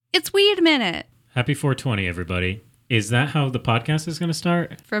It's Weed Minute. Happy 420, everybody. Is that how the podcast is going to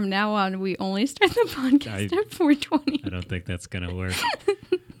start? From now on, we only start the podcast at 420. I don't think that's going to work.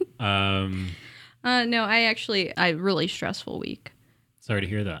 No, I really stressful week. Sorry to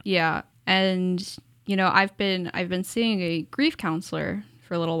hear that. Yeah, and I've been seeing a grief counselor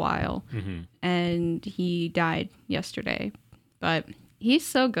for a little while, and he died yesterday. But he's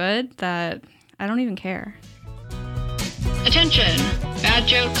so good that I don't even care. Attention! Bad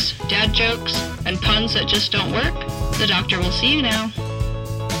jokes, dad jokes, and puns that just don't work? The doctor will see you now.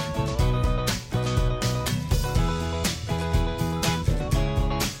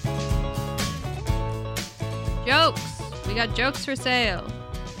 Jokes! We got jokes for sale.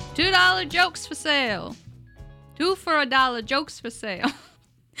 $2 jokes for sale. 2 for $1 jokes for sale.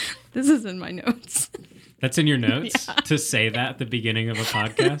 This is in my notes. That's in your notes? Yeah. To say that at the beginning of a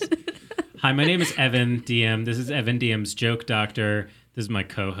podcast? Hi, my name is Evan DM. This is Evan DM's Joke Doctor. This is my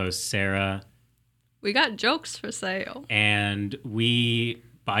co-host, Sarah. We got jokes for sale. And we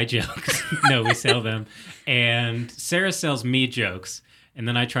buy jokes. No, we sell them. And Sarah sells me jokes. And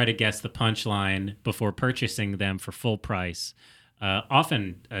then I try to guess the punchline before purchasing them for full price.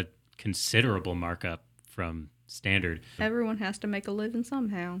 Often a considerable markup from standard. Everyone has to make a living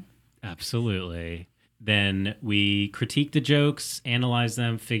somehow. Absolutely. Then we critique the jokes, analyze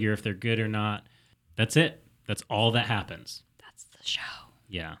them, figure if they're good or not. That's it. That's all that happens. That's the show.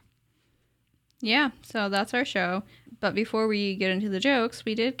 Yeah. Yeah, so that's our show. But before we get into the jokes,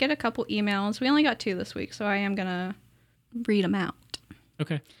 we did get a couple emails. We only got 2 this week, so I am going to read them out.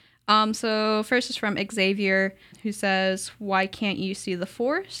 Okay. So first is from Xavier, who says, "Why can't you see the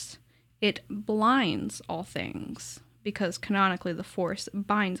Force? It blinds all things, because canonically the Force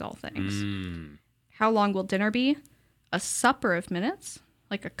binds all things. How long will dinner be? A supper of minutes?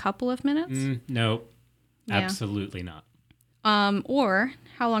 Like a couple of minutes? No, Yeah. absolutely not. Or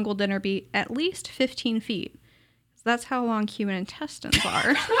how long will dinner be? At least 15 feet. That's how long human intestines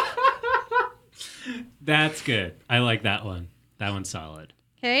are." That's good. I like that one. That one's solid.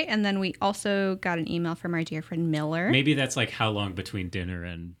 Okay, and then we also got an email from our dear friend Miller. Maybe that's like how long between dinner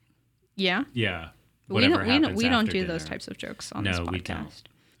and... Yeah. Yeah. We Whatever happens don't after do dinner. those types of jokes on this podcast. No, we don't.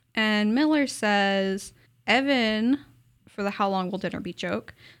 And Miller says, Evan, for the how long will dinner be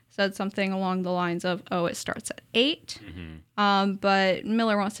joke, said something along the lines of, oh, it starts at 8. But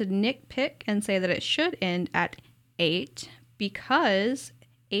Miller wants to nitpick and say that it should end at 8 because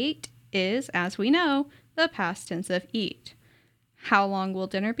 8 is, as we know, the past tense of eat. How long will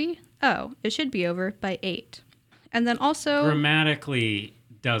dinner be? Oh, it should be over by 8. And then also... Grammatically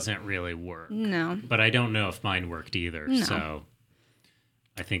doesn't really work. No. But I don't know if mine worked either. No. So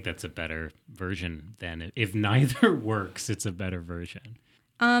I think that's a better version than... If neither works, it's a better version.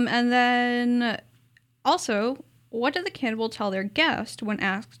 And then also, what did the cannibal tell their guest when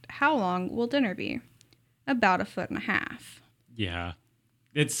asked, how long will dinner be? About 1.5 feet. Yeah.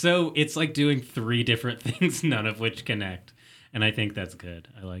 It's like doing 3 different things, none of which connect. And I think that's good.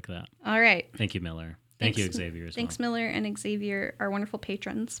 I like that. All right. Thank you, Miller. Thank you, Xavier, as Thanks, well. Miller and Xavier, our wonderful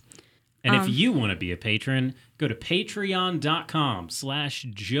patrons. And if you want to be a patron, go to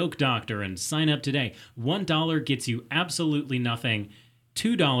patreon.com/jokedoctor and sign up today. $1 gets you absolutely nothing.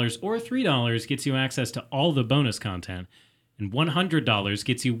 $2 or $3 gets you access to all the bonus content. And $100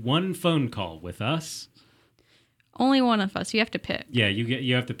 gets you 1 phone call with us. Only one of us. You have to pick. Yeah,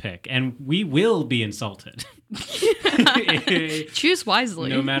 you have to pick. And we will be insulted. Choose wisely.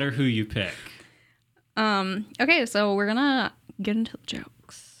 No matter who you pick. Okay, so we're going to get into the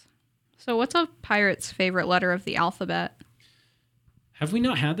jokes. So what's a pirate's favorite letter of the alphabet? Have we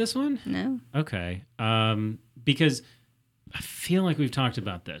not had this one? No. Okay. Because I feel like we've talked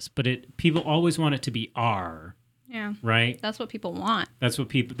about this, but people always want it to be R. Yeah. Right? That's what people want. That's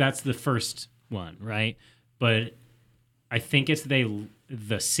the first one, right? But I think it's the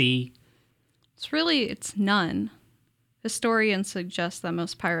C. It's none. Historians suggest that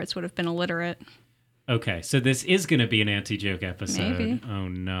most pirates would have been illiterate. Okay, so this is going to be an anti-joke episode. Maybe. Oh,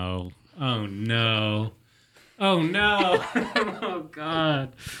 no. Oh, no. Oh, no. Oh,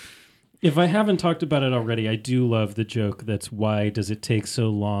 God. If I haven't talked about it already, I do love the joke that's why does it take so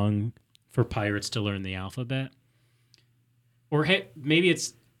long for pirates to learn the alphabet? Or maybe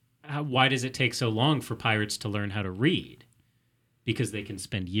it's why does it take so long for pirates to learn how to read? Because they can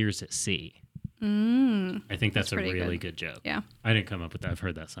spend years at sea. I think that's a really good joke. Yeah. I didn't come up with that. I've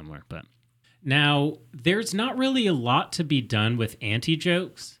heard that somewhere. But now, there's not really a lot to be done with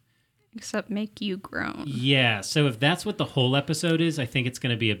anti-jokes. Except make you groan. Yeah, so if that's what the whole episode is, I think it's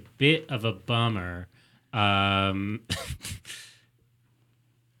going to be a bit of a bummer.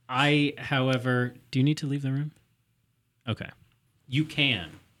 However, do you need to leave the room? Okay. You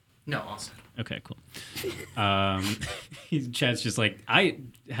can. No, awesome. Okay, cool. Chad's just like,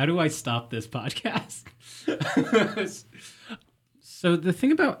 how do I stop this podcast? So the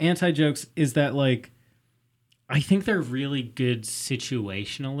thing about anti-jokes is that, like, I think they're really good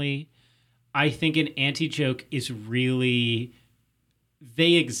situationally. I think an anti-joke is really...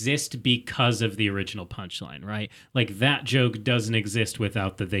 They exist because of the original punchline, right? Like, that joke doesn't exist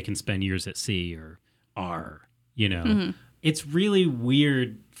without the "they can spend years at sea" or "are," you know? Mm-hmm. It's really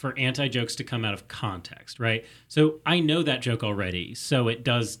weird for anti-jokes to come out of context, right? So I know that joke already, so it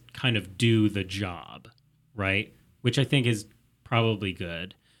does kind of do the job, right? Which I think is probably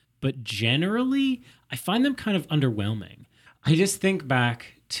good. But generally, I find them kind of underwhelming. I just think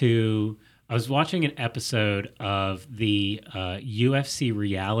back to... I was watching an episode of the UFC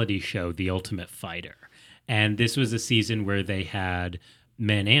reality show, The Ultimate Fighter. And this was a season where they had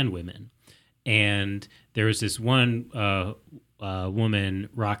men and women. And there was this one woman,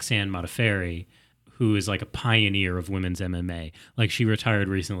 Roxanne Modafferi, who is like a pioneer of women's MMA. Like, she retired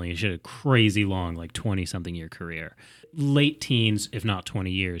recently and she had a crazy long, like 20-something year career. Late teens, if not 20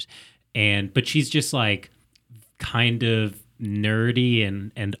 years. But she's just like kind of nerdy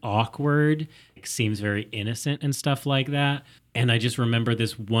and awkward. It seems very innocent and stuff like that. And I just remember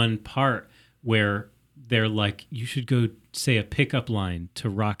this one part where they're like, you should go say a pickup line to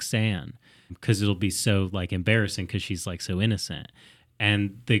Roxanne because it'll be so like embarrassing because she's like so innocent.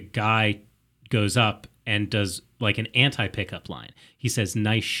 And the guy goes up and does like an anti-pickup line. He says,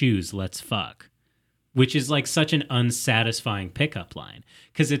 "Nice shoes, let's fuck." Which is like such an unsatisfying pickup line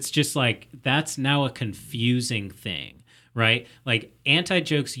because it's just like, that's now a confusing thing, right? Like,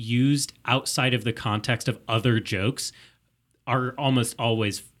 anti-jokes used outside of the context of other jokes are almost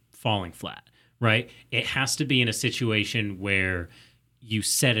always falling flat, right? It has to be in a situation where you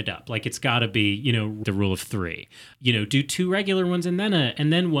set it up. Like, it's got to be, you know, the rule of three. You know, do two regular ones and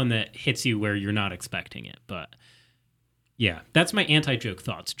then one that hits you where you're not expecting it. But yeah, that's my anti-joke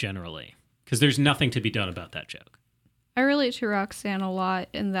thoughts generally. Because there's nothing to be done about that joke. I relate to Roxanne a lot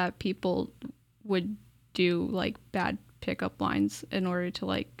in that people would do like bad pickup lines in order to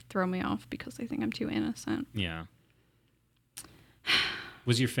like throw me off because they think I'm too innocent. Yeah.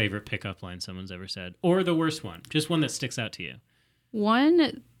 Was your favorite pickup line someone's ever said? Or the worst one? Just one that sticks out to you.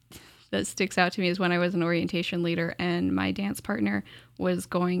 One that sticks out to me is when I was an orientation leader and my dance partner was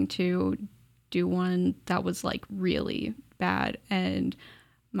going to do one that was like really bad, and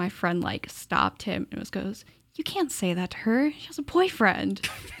my friend like stopped him and goes, "You can't say that to her. She has a boyfriend."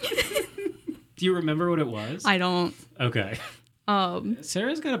 Do you remember what it was? I don't. Okay.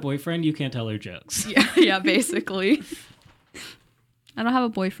 Sarah's got a boyfriend. You can't tell her jokes. Yeah, basically. I don't have a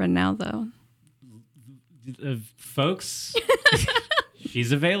boyfriend now, though. Folks,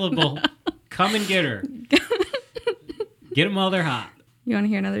 she's available. Come and get her. Get them while they're hot. You want to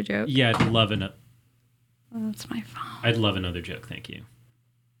hear another joke? Yeah, I'd love it. Oh, that's my phone. I'd love another joke. Thank you.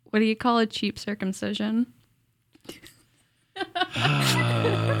 What do you call a cheap circumcision?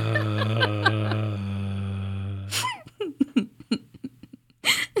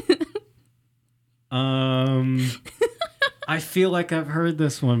 I feel like I've heard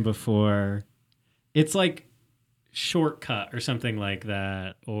this one before. It's like shortcut or something like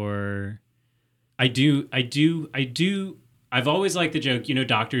that. Or I've always liked the joke, you know,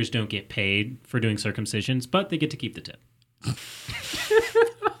 doctors don't get paid for doing circumcisions, but they get to keep the tip.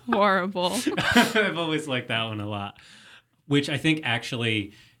 Horrible. I've always liked that one a lot. Which I think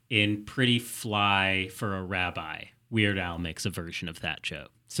actually in Pretty Fly for a Rabbi, Weird Al makes a version of that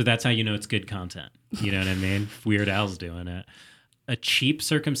joke. So that's how you know it's good content. You know what I mean? Weird Al's doing it. A cheap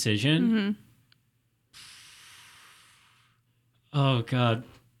circumcision? Mm-hmm. Oh, God.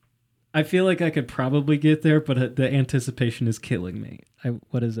 I feel like I could probably get there, but the anticipation is killing me.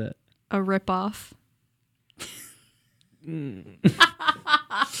 What is it? A ripoff.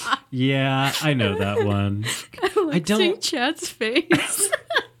 Yeah, I know that one. I don't see Chad's face.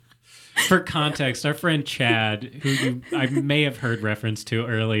 For context, our friend Chad, who I may have heard reference to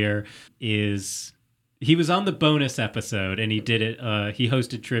earlier, he was on the bonus episode and he did it. He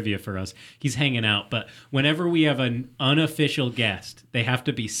hosted trivia for us. He's hanging out, but whenever we have an unofficial guest, they have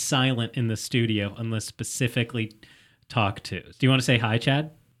to be silent in the studio unless specifically talked to. Do you want to say hi,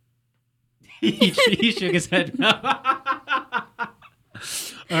 Chad? He shook his head.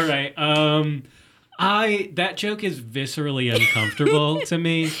 All right. That joke is viscerally uncomfortable to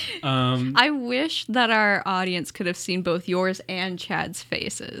me. I wish that our audience could have seen both yours and Chad's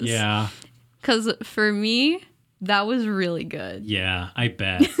faces. Yeah. Because for me, that was really good. Yeah, I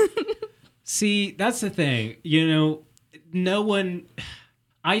bet. See, that's the thing. You know,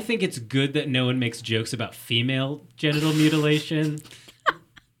 I think it's good that no one makes jokes about female genital mutilation.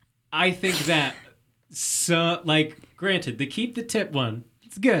 I think that granted, the keep the tip one,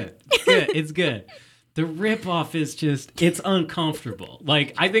 it's good. It's good. The ripoff is just, it's uncomfortable.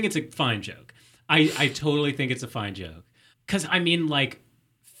 Like, I think it's a fine joke. I totally think it's a fine joke. Because, I mean, like,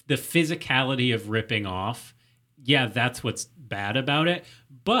 the physicality of ripping off, yeah, that's what's bad about it.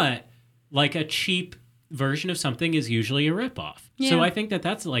 But, like, a cheap version of something is usually a ripoff. Yeah. So I think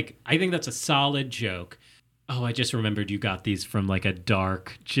that's a solid joke. Oh, I just remembered you got these from, like, a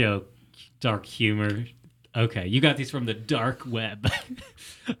dark joke, dark humor. Okay, you got these from the dark web.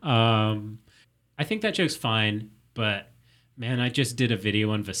 I think that joke's fine, but man, I just did a video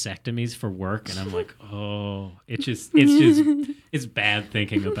on vasectomies for work, and I'm like, oh, it's bad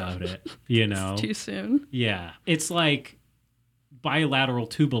thinking about it, you know? It's too soon. Yeah, it's like bilateral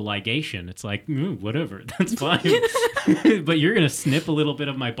tubal ligation. It's like, whatever, that's fine. But you're gonna snip a little bit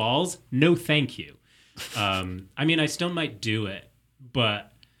of my balls? No, thank you. I mean, I still might do it,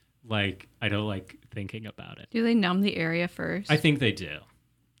 but like, I don't like thinking about it. Do they numb the area first? I think they do.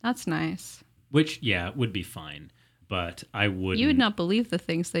 That's nice. Which, yeah, would be fine, but I wouldn't. You would not believe the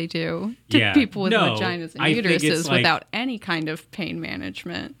things they do to people with vaginas and uteruses without any kind of pain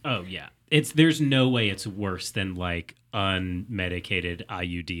management. Oh, yeah. There's no way it's worse than, like, unmedicated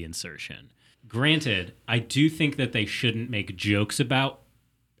IUD insertion. Granted, I do think that they shouldn't make jokes about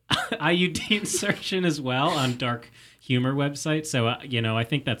IUD insertion as well on dark humor websites. So, I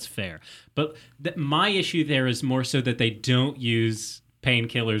think that's fair. But my issue there is more so that they don't use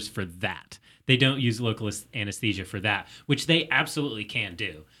painkillers for that. They don't use local anesthesia for that, which they absolutely can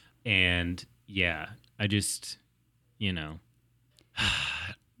do. And yeah, I just, Yeah.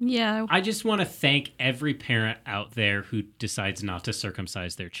 I just want to thank every parent out there who decides not to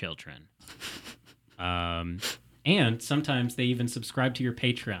circumcise their children. And sometimes they even subscribe to your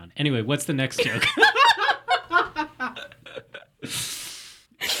Patreon. Anyway, what's the next joke?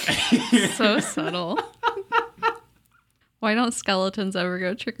 So subtle. Why don't skeletons ever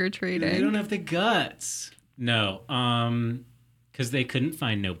go trick-or-treating? They don't have the guts. No, because they couldn't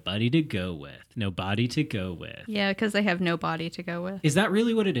find nobody to go with. Nobody to go with. Yeah, because they have no body to go with. Is that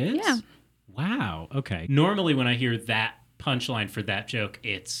really what it is? Yeah. Wow, okay. Normally when I hear that punchline for that joke,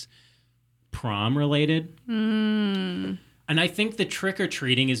 it's prom-related. And I think the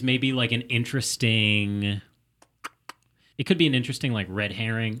trick-or-treating is maybe like an interesting... It could be an interesting like red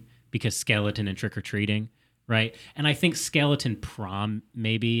herring because skeleton and trick-or-treating. Right. And I think skeleton prom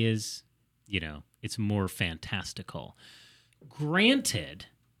maybe is, it's more fantastical. Granted,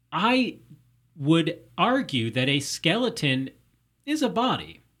 I would argue that a skeleton is a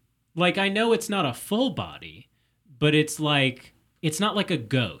body. Like, I know it's not a full body, but it's not like a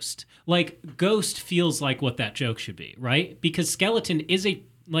ghost. Like, ghost feels like what that joke should be, right? Because skeleton is if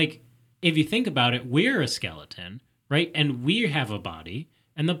you think about it, we're a skeleton, right? And we have a body,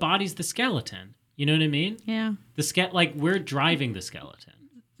 and the body's the skeleton. You know what I mean? Yeah. We're driving the skeleton.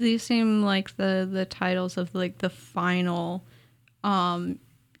 These seem like the titles of like the final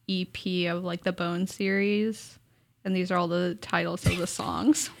EP of like the Bone series. And these are all the titles of the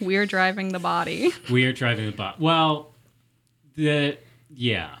songs. We're driving the body. We are driving the body. Well, I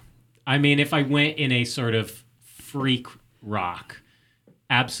mean, if I went in a sort of freak rock,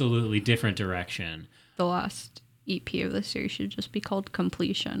 absolutely different direction. The last EP of the series should just be called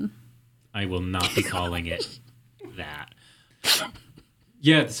Completion. I will not be calling it that.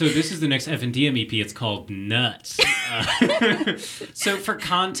 Yeah, so this is the next F&DM EP. It's called Nuts. So for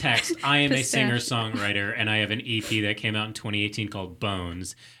context, I am a singer-songwriter, and I have an EP that came out in 2018 called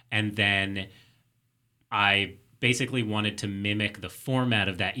Bones. And then I basically wanted to mimic the format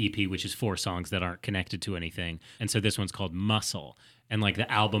of that EP, which is 4 songs that aren't connected to anything. And so this one's called Muscle. And like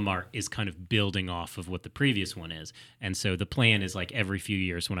the album art is kind of building off of what the previous one is. And so the plan is like every few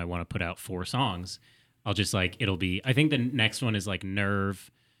years when I want to put out 4 songs, I'll just I think the next one is like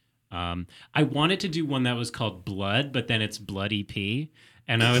Nerve. I wanted to do one that was called Blood, but then it's Blood EP.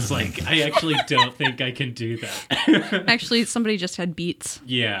 And I was like, I actually don't think I can do that. Actually, somebody just had beats.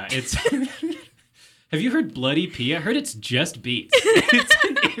 Yeah, it's... Have you heard Blood EP? I heard it's just beats. It's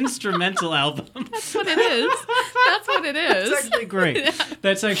an instrumental album. That's what it is. That's what it is. That's actually great. Yeah.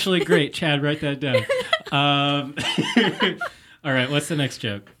 That's actually great. Chad, write that down. All right, what's the next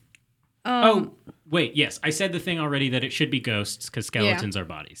joke? Wait, yes. I said the thing already that it should be ghosts because skeletons are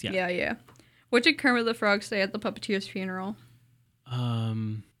bodies. Yeah. What did Kermit the Frog say at the puppeteer's funeral?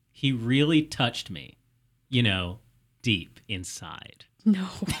 He really touched me, deep inside. No.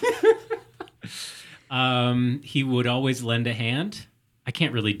 He would always lend a hand. I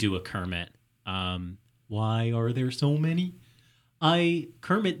can't really do a Kermit. Why are there so many?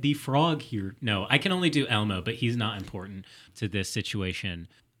 Kermit the Frog here. No, I can only do Elmo, but he's not important to this situation.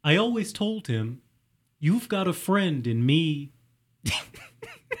 I always told him, you've got a friend in me.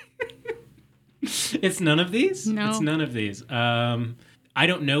 It's none of these? No. It's none of these. I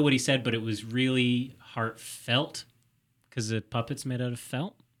don't know what he said, but it was really heartfelt because the puppet's made out of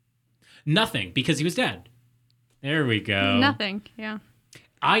felt. Nothing, because he was dead. There we go. Nothing, yeah.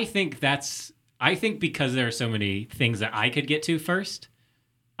 I think because there are so many things that I could get to first,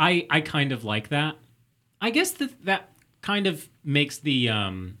 I kind of like that. I guess that kind of makes the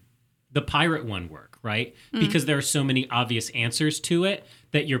pirate one work, right? Because there are so many obvious answers to it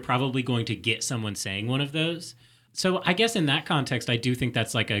that you're probably going to get someone saying one of those. So I guess in that context, I do think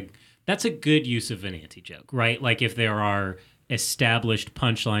that's a good use of an anti-joke, right? Like if there are established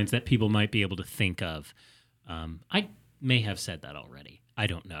punchlines that people might be able to think of. I may have said that already. I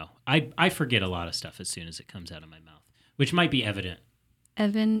don't know. I forget a lot of stuff as soon as it comes out of my mouth, which might be evident.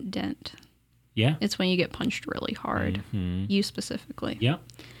 Evident. Yeah. It's when you get punched really hard. Mm-hmm. You specifically. Yeah.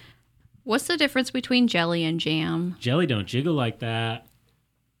 What's the difference between jelly and jam? Jelly don't jiggle like that.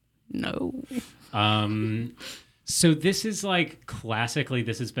 No. So this is like classically,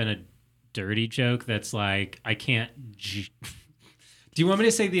 this has been a dirty joke that's like, I can't. Do you want me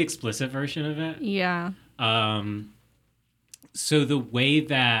to say the explicit version of it? Yeah. So the way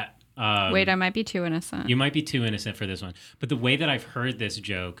that. Wait, I might be too innocent. You might be too innocent for this one. But the way that I've heard this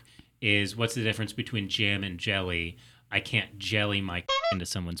joke is, what's the difference between jam and jelly? I can't jelly my into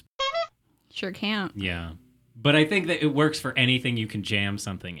someone's. Sure can't. Yeah. But I think that it works for anything you can jam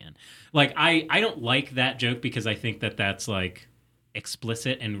something in. Like, I don't like that joke because I think that that's, like,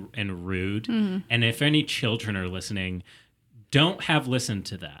 explicit and rude. Mm-hmm. And if any children are listening, don't have listened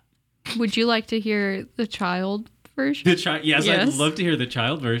to that. Would you like to hear the child version? Yes, I'd love to hear the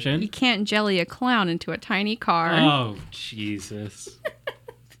child version. You can't jelly a clown into a tiny car. Oh, Jesus.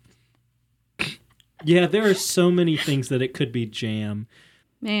 Yeah, there are so many things that it could be jam.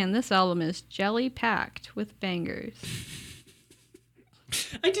 Man, this album is jelly-packed with bangers.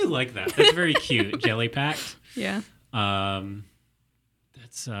 I do like that. That's very cute. Jelly-packed. Yeah.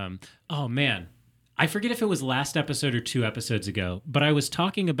 That's, oh, man. I forget if it was last episode or 2 episodes ago, but I was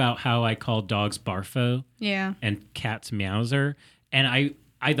talking about how I call dogs Barfo and cats Meowser. And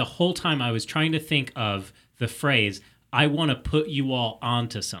I the whole time I was trying to think of the phrase, I want to put you all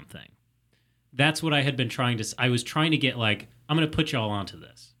onto something. That's what I had been trying to... I was trying to get like, I'm going to put y'all onto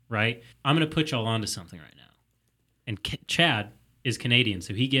this, right? I'm going to put y'all onto something right now. And Chad is Canadian,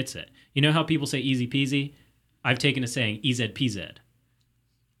 so he gets it. You know how people say easy peasy? I've taken to saying EZPZ,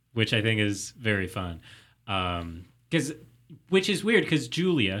 which I think is very fun. Which is weird because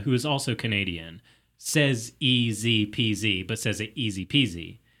Julia, who is also Canadian, says easy peasy, but says it easy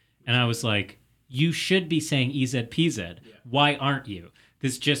peasy. And I was like, you should be saying EZPZ. Yeah. Why aren't you?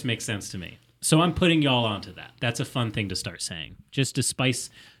 This just makes sense to me. So I'm putting y'all onto that. That's a fun thing to start saying.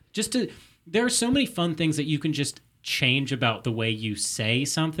 There are so many fun things that you can just change about the way you say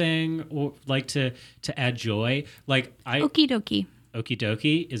something, or like to add joy. Like Okie dokie. Okie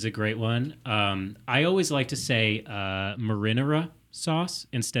dokie is a great one. I always like to say marinara sauce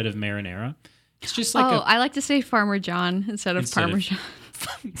instead of marinara. It's just like I like to say Farmer John instead of Parmesan.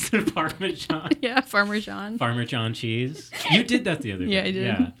 Instead of Parmesan. Yeah, Farmer John. Farmer John cheese. You did that the other day. Yeah, I did.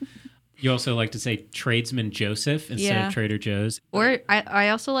 Yeah. You also like to say Tradesman Joseph instead of Trader Joe's. Or I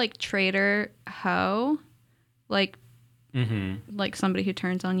also like Trader Ho, like like somebody who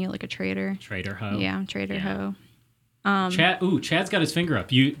turns on you like a traitor. Trader Ho. Yeah, Trader Ho. Chad's got his finger up.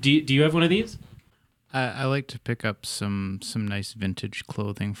 Do you have one of these? I like to pick up some nice vintage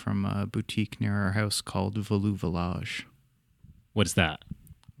clothing from a boutique near our house called Value Village. What's that?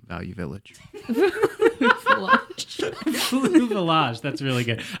 Value Village. Value Village. That's really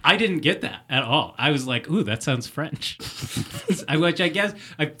good. I didn't get that at all. I was like, ooh, that sounds French. Which I guess,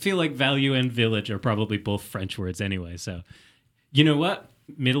 I feel like value and village are probably both French words anyway. So, you know what?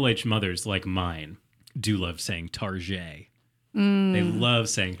 Middle-aged mothers like mine do love saying Target. They love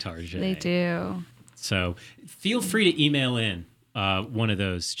saying Target. They do. So feel free to email in one of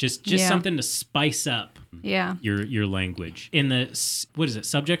those. Just something to spice up your language. In the, what is it,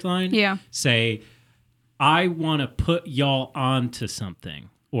 subject line? Yeah. Say, I want to put y'all onto something.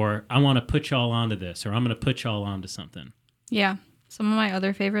 Or I want to put y'all onto this. Or I'm going to put y'all onto something. Yeah. Some of my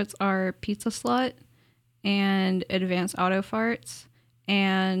other favorites are Pizza Slut and Advanced Auto Farts.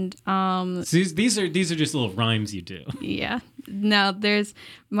 And these are just little rhymes you do. Yeah. No, there's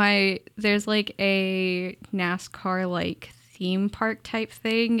like a NASCAR like theme park type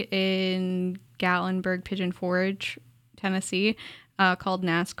thing in Gatlinburg, Pigeon Forge, Tennessee, called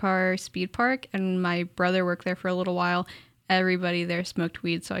NASCAR Speed Park, and my brother worked there for a little while. Everybody there smoked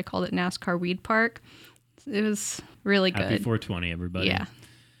weed, so I called it NASCAR Weed Park. It was really good. Happy 420, everybody. Yeah.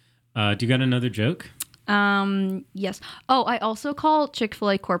 Do you got another joke? Yes. Oh, I also call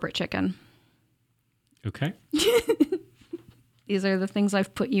Chick-fil-A corporate chicken. Okay. These are the things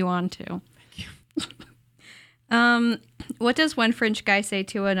I've put you on to. Thank you. What does one French guy say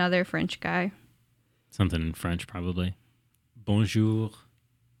to another French guy? Something in French, probably. Bonjour.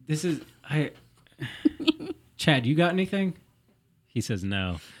 This is... Chad, you got anything? He says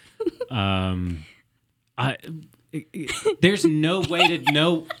no. There's no way to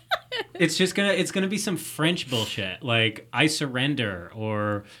know. It's gonna be some French bullshit like I surrender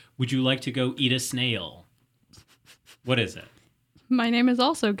or would you like to go eat a snail? What is it? My name is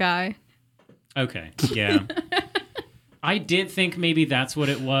also Guy. Okay, yeah. I did think maybe that's what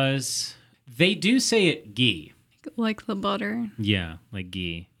it was. They do say it ghee. Like the butter. Yeah, like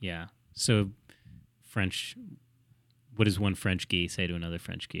ghee. Yeah. So French. What does one French ghee say to another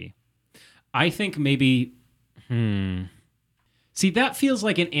French ghee? I think maybe. See, that feels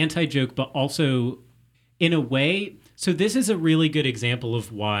like an anti-joke, but also in a way. So this is a really good example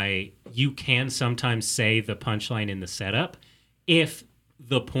of why you can sometimes say the punchline in the setup if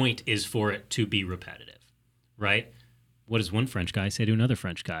the point is for it to be repetitive, right? What does one French guy say to another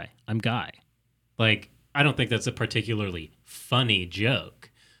French guy? I'm Guy. Like, I don't think that's a particularly funny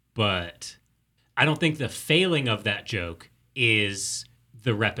joke, but I don't think the failing of that joke is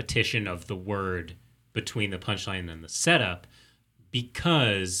the repetition of the word between the punchline and the setup,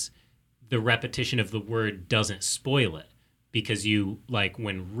 because the repetition of the word doesn't spoil it. Because you, like,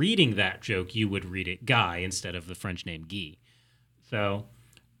 when reading that joke, you would read it Guy instead of the French name Guy. So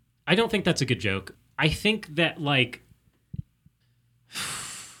I don't think that's a good joke. I think that, like,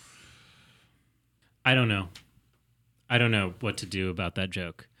 I don't know. I don't know what to do about that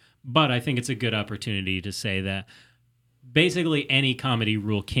joke. But I think it's a good opportunity to say that basically any comedy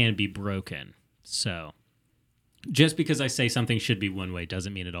rule can be broken. So just because I say something should be one way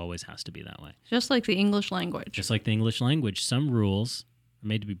doesn't mean it always has to be that way. Just like the English language. Just like the English language, some rules are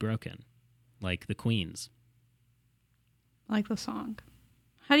made to be broken, like the Queen's. Like the song.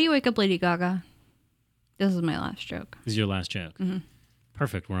 How do you wake up Lady Gaga? This is my last joke. This is your last joke. Mm-hmm.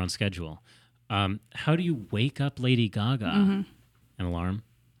 Perfect. We're on schedule. How do you wake up Lady Gaga? Mm-hmm. An alarm?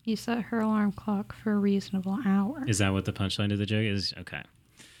 You set her alarm clock for a reasonable hour. Is that what the punchline of the joke is? Okay.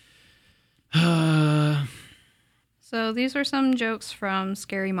 So these are some jokes from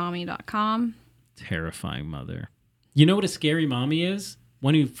scarymommy.com. Terrifying mother. You know what a scary mommy is?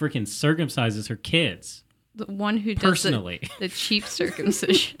 One who freaking circumcises her kids. The one who does personally. the cheap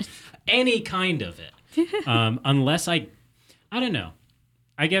circumcision. Any kind of it. Unless I don't know.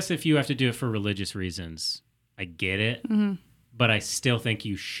 I guess if you have to do it for religious reasons, I get it. Mm-hmm. But I still think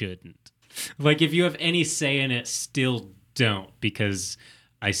you shouldn't. Like, if you have any say in it, still don't. Because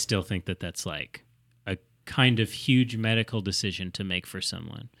I still think that that's like a kind of huge medical decision to make for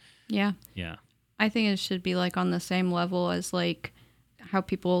someone. Yeah. Yeah. I think it should be like on the same level as like how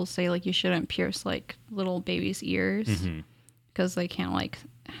people say like you shouldn't pierce like little babies' ears because they can't like,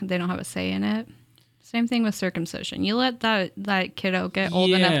 they don't have a say in it. Same thing with circumcision. You let that kiddo get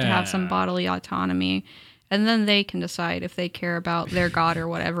old enough to have some bodily autonomy, and then they can decide if they care about their God or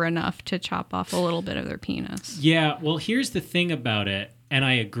whatever enough to chop off a little bit of their penis. Yeah, well, here's the thing about it, and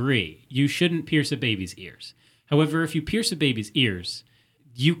I agree. You shouldn't pierce a baby's ears. However, if you pierce a baby's ears,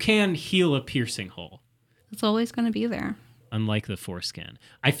 you can heal a piercing hole. It's always going to be there. Unlike the foreskin.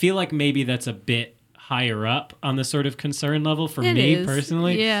 I feel like maybe that's a bit higher up on the sort of concern level for me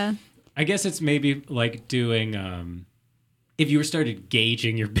personally. Yeah. I guess it's maybe like doing, if you started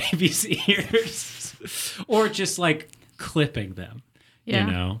gauging your baby's ears or just like clipping them, yeah.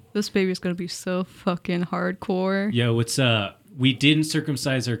 You know? This baby's going to be so fucking hardcore. Yo, what's up? We didn't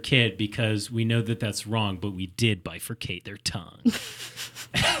circumcise our kid because we know that that's wrong, but we did bifurcate their tongue.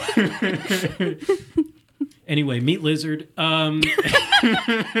 Anyway, meat lizard.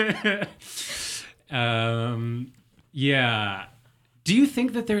 Yeah. Do you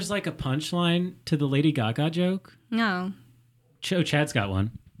think that there's like a punchline to the Lady Gaga joke? No. Chad's got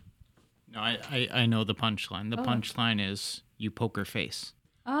one. No, I know the punchline. The punchline is you poker face.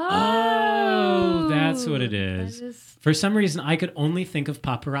 Oh, that's what it is. For some reason, I could only think of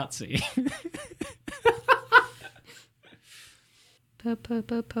paparazzi.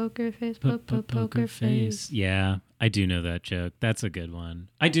 Poker face, poker face. Yeah, I do know that joke. That's a good one.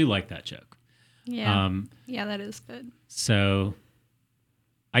 I do like that joke. Yeah. Yeah, that is good. So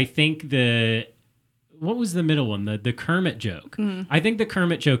I think what was the middle one? The Kermit joke. Mm. I think the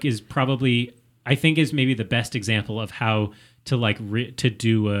Kermit joke is probably, is maybe the best example of how to like to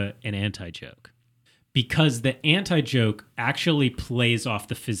do an anti-joke. Because the anti-joke actually plays off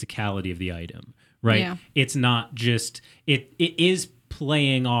the physicality of the item, right? Yeah. It's not just, it is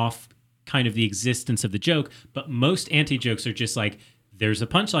playing off kind of the existence of the joke, but most anti-jokes are just like, there's a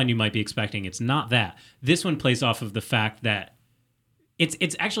punchline you might be expecting. It's not that. This one plays off of the fact that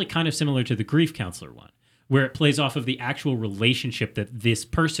it's actually kind of similar to the grief counselor one, where it plays off of the actual relationship that this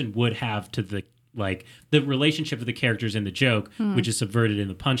person would have to the relationship of the characters in the joke, which is subverted in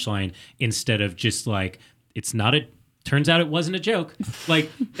the punchline, instead of just like, turns out it wasn't a joke. Like,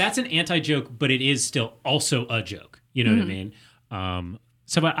 that's an anti-joke, but it is still also a joke. You know what I mean?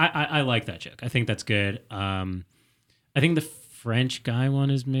 So I like that joke. I think that's good. I think the French guy one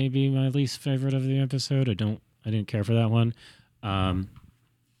is maybe my least favorite of the episode. I didn't care for that one.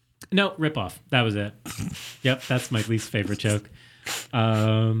 No, rip off. That was it. Yep, that's my least favorite joke.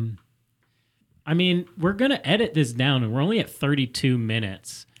 I mean, we're going to edit this down, and we're only at 32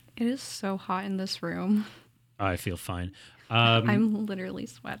 minutes. It is so hot in this room. I feel fine. I'm literally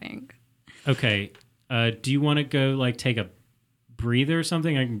sweating. Okay. Do you want to go, like, take a breather or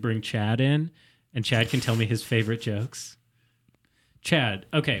something? I can bring Chad in, and Chad can tell me his favorite jokes. Chad.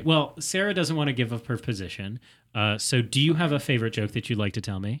 Okay. Well, Sarah doesn't want to give up her position. So do you have a favorite joke that you'd like to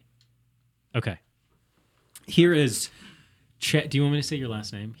tell me? Okay. Here is Chad. Do you want me to say your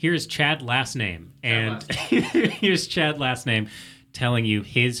last name? Here is Chad last name. And here's Chad last name telling you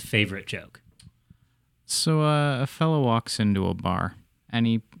his favorite joke. So a fellow walks into a bar, and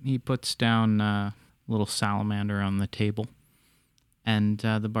he puts down a little salamander on the table. And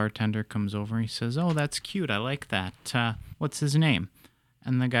the bartender comes over and he says, "Oh, that's cute. I like that. What's his name?"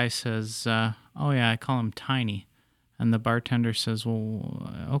 And the guy says, "Oh, yeah, I call him Tiny." And the bartender says,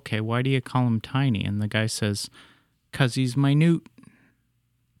 "Well, okay, why do you call him Tiny?" And the guy says, "'Cause he's minute."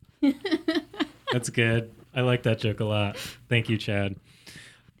 That's good. I like that joke a lot. Thank you, Chad.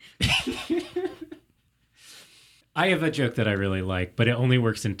 I have a joke that I really like, but it only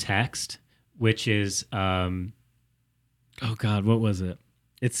works in text, which is... oh God, what was it?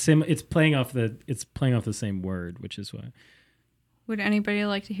 It's playing off the same word, which is why. Would anybody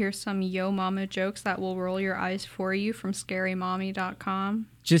like to hear some Yo Mama jokes that will roll your eyes for you from scarymommy.com?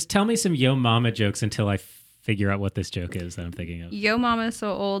 Just tell me some Yo Mama jokes until I figure out what this joke is that I'm thinking of. Yo Mama is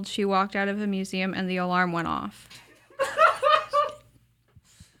so old she walked out of a museum and the alarm went off.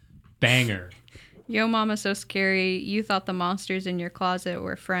 Banger. Yo Mama so scary you thought the monsters in your closet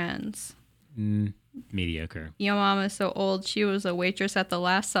were friends. Mediocre. Yo Mama so old she was a waitress at the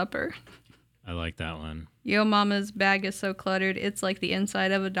Last Supper. I like that one. Yo Mama's bag is so cluttered it's like the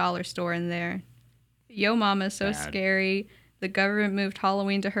inside of a dollar store in there. Yo Mama's so scary the government moved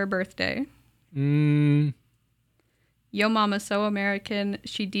Halloween to her birthday. Yo Mama's so American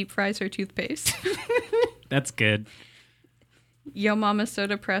she deep fries her toothpaste. That's good. Yo Mama's so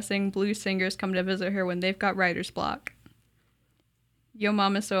depressing blues singers come to visit her when they've got writer's block. Yo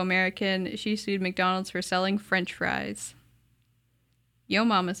Mama's so American, she sued McDonald's for selling French fries. Yo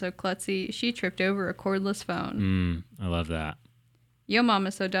Mama's so klutzy, she tripped over a cordless phone. I love that. Yo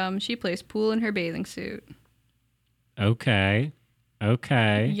Mama's so dumb, she plays pool in her bathing suit. Okay.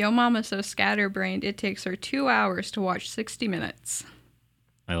 Yo Mama's so scatterbrained, it takes her 2 hours to watch 60 Minutes.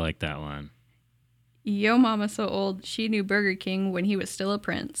 I like that one. Yo Mama's so old, she knew Burger King when he was still a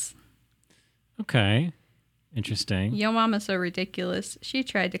prince. Okay. Interesting. Yo Mama's so ridiculous, she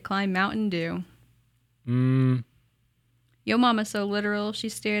tried to climb Mountain Dew. Yo Mama's so literal, she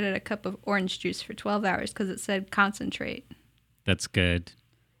stared at a cup of orange juice for 12 hours because it said concentrate. That's good.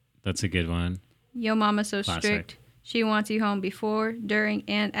 That's a good one. Yo Mama's so Classic. strict, she wants you home before, during,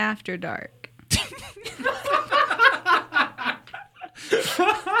 and after dark.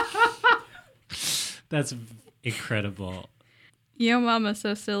 That's incredible. Yo Mama's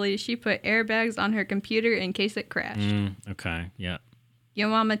so silly, she put airbags on her computer in case it crashed. Okay, yeah. Yo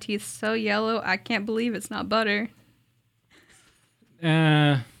Mama teeth so yellow, I can't believe it's not butter.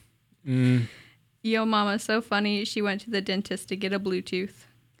 Yo Mama so funny, she went to the dentist to get a Bluetooth.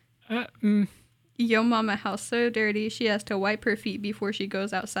 Yo Mama house so dirty, she has to wipe her feet before she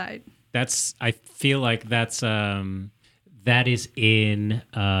goes outside. I feel like that is in...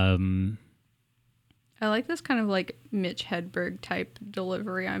 I like this kind of like Mitch Hedberg type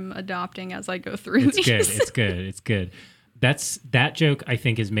delivery I'm adopting as I go through these. It's good. That joke I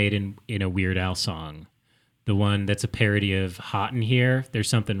think is made in a Weird Al song. The one that's a parody of Hot in Here. There's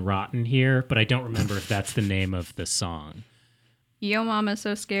something rotten here, but I don't remember if that's the name of the song. Yo Mama's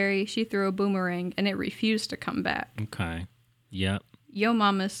so scary, she threw a boomerang and it refused to come back. Okay. Yep. Yo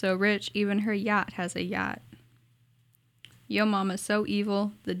Mama's so rich, even her yacht has a yacht. Yo Mama's so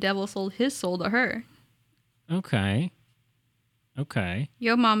evil, the devil sold his soul to her. Okay.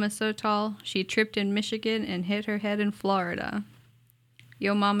 Yo Mama's so tall, she tripped in Michigan and hit her head in Florida.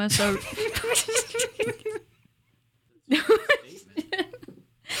 Yo Mama's so...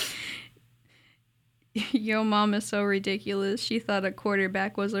 Yo, mom is so ridiculous. She thought a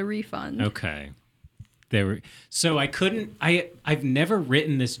quarterback was a refund. Okay. So I've never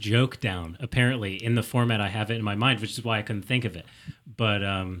written this joke down, apparently, in the format I have it in my mind, which is why I couldn't think of it. But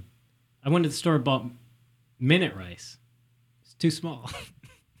I went to the store and bought minute rice. It's too small.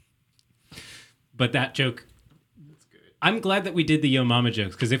 But that joke, I'm glad that we did the Yo Mama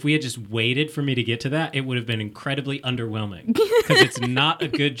jokes, because if we had just waited for me to get to that, it would have been incredibly underwhelming, because it's not a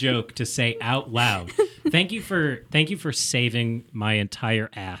good joke to say out loud. Thank you for saving my entire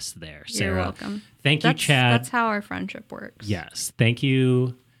ass there, Sarah. You're welcome. Thank you, Chad. That's how our friendship works. Yes. Thank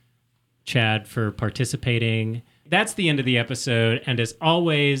you, Chad, for participating. That's the end of the episode. And as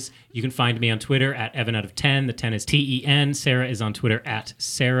always, you can find me on Twitter at EvanOut10. The 10 is TEN. Sarah is on Twitter at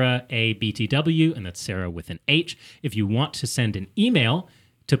SarahABTW, and that's Sarah with an H. If you want to send an email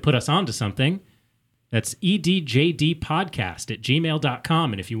to put us onto something, that's EDJDPodcast at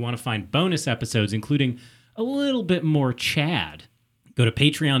gmail.com. And if you want to find bonus episodes, including a little bit more Chad, go to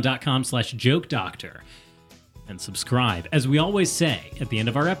patreon.com/jokedoctor and subscribe. As we always say at the end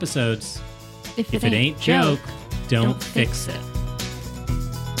of our episodes, if it ain't joke, don't fix it.